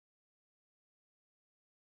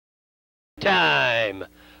Time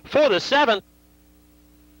for the 7th.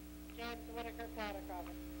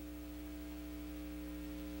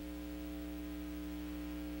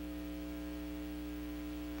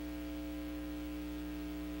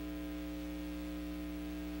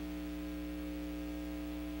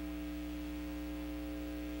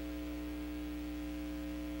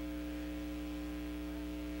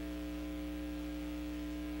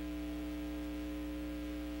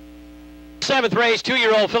 Seventh race,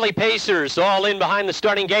 2-year-old filly Pacers all in behind the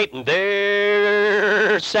starting gate, and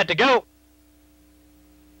they're set to go.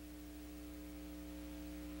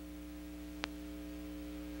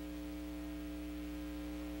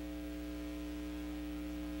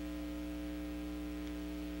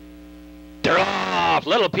 They're off.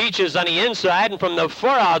 Little Peaches on the inside, and from the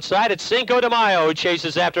far outside, it's Cinco de Mayo who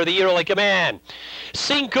chases after the yearly command.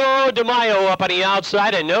 Cinco de Mayo up on the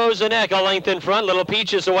outside, and nose and neck a length in front. Little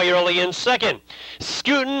Peaches away early in second.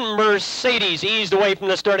 Scootin' Mercedes eased away from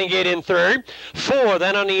the starting gate in third. 4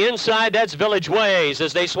 then on the inside, that's Village Ways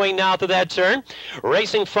as they swing now to that turn.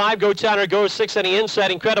 Racing 5, Go Towner goes 6 on the inside.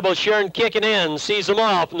 Incredible Sharon kicking in, sees them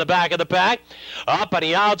all from the back of the pack. Up on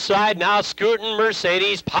the outside, now Scootin'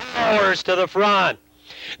 Mercedes powers to the front.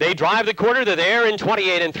 They drive the quarter. They're there in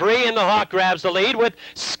 28 and 3, and the Hawk grabs the lead with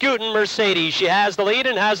Scootin' Mercedes. She has the lead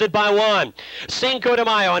and has it by 1. Cinco de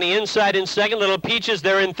Mayo on the inside in second. Little Peaches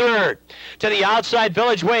there in third. To the outside,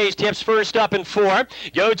 Village Ways tips first up in 4.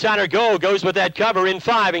 Go Towner Go goes with that cover in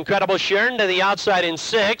 5. Incredible Sharon to the outside in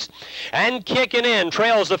 6. And kicking in,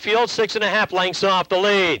 trails the field 6.5 lengths off the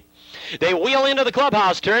lead. They wheel into the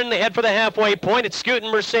clubhouse turn. They head for the halfway point. It's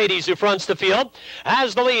Scootin' Mercedes who fronts the field.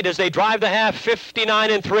 Has the lead as they drive the half,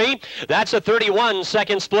 59 and 3. That's a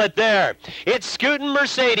 31-second split there. It's Scootin'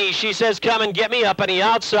 Mercedes. She says, come and get me up on the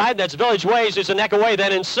outside. That's Village Ways who's a neck away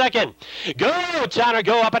then in second. Go Towner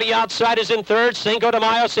Go up on the outside is in third. Cinco de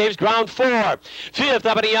Mayo saves ground 4. Fifth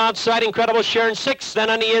up on the outside, Incredible Sharon 6. Then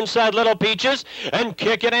on the inside, Little Peaches. And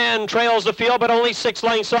kicking in, trails the field, but only 6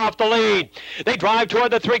 lengths off the lead. They drive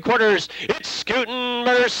toward the 3/4. It's Scootin'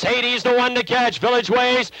 Mercedes, the one to catch. Village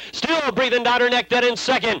Ways still breathing down her neck then in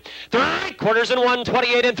second. 3/4 and 1,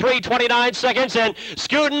 28 and 3, 29 seconds. And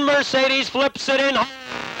Scootin' Mercedes flips it in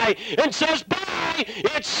high and says bye.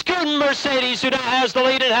 It's Scootin' Mercedes who now has the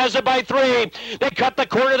lead and has it by 3. They cut the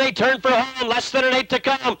corner. They turn for home. Less than an 8 to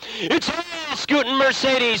come. It's all Scootin'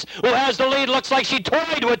 Mercedes who has the lead. Looks like she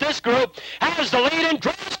toyed with this group. Has the lead and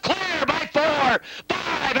draws clear by 4.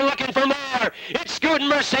 5 and looking for more. It's Scootin'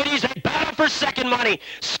 Mercedes. They battle for second money.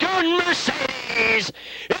 Scootin' Mercedes.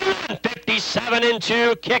 57 and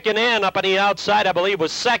 2. Kicking in up on the outside, I believe,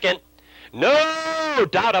 was second. No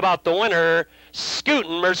doubt about the winner.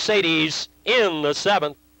 Scootin' Mercedes in the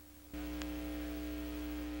 7th.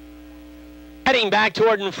 Heading back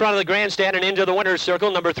toward in front of the grandstand and into the winner's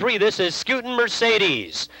circle, number 3, this is Scootin'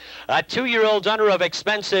 Mercedes. A 2-year-old hunter of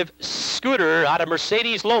expensive scooter out of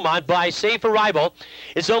Mercedes Lomont by Safe Arrival.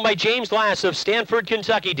 It's owned by James Glass of Stanford,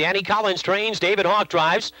 Kentucky. Danny Collins trains, David Hawk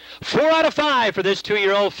drives. 4 out of 5 for this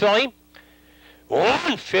 2-year-old filly.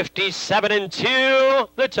 1:57 and 2,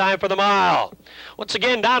 the time for the mile. Once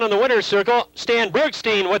again, down in the winner's circle, Stan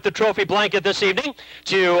Bergstein with the trophy blanket this evening.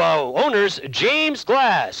 To owners James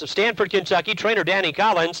Glass of Stanford, Kentucky, trainer Danny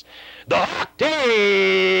Collins, the Hawk, David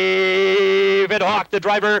Hawk, the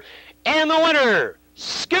driver, and the winner,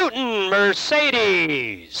 Scootin'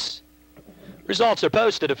 Mercedes. Results are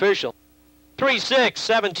posted official. 3-6,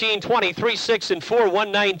 17, 20, 3-6 and 4,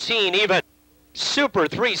 119 even. Super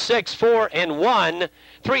 3-6, 4 and 1,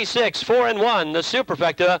 3-6, 4 and 1. The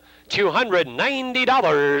superfecta,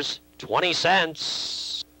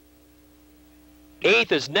 $290.20.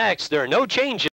 8th is next. There are no changes.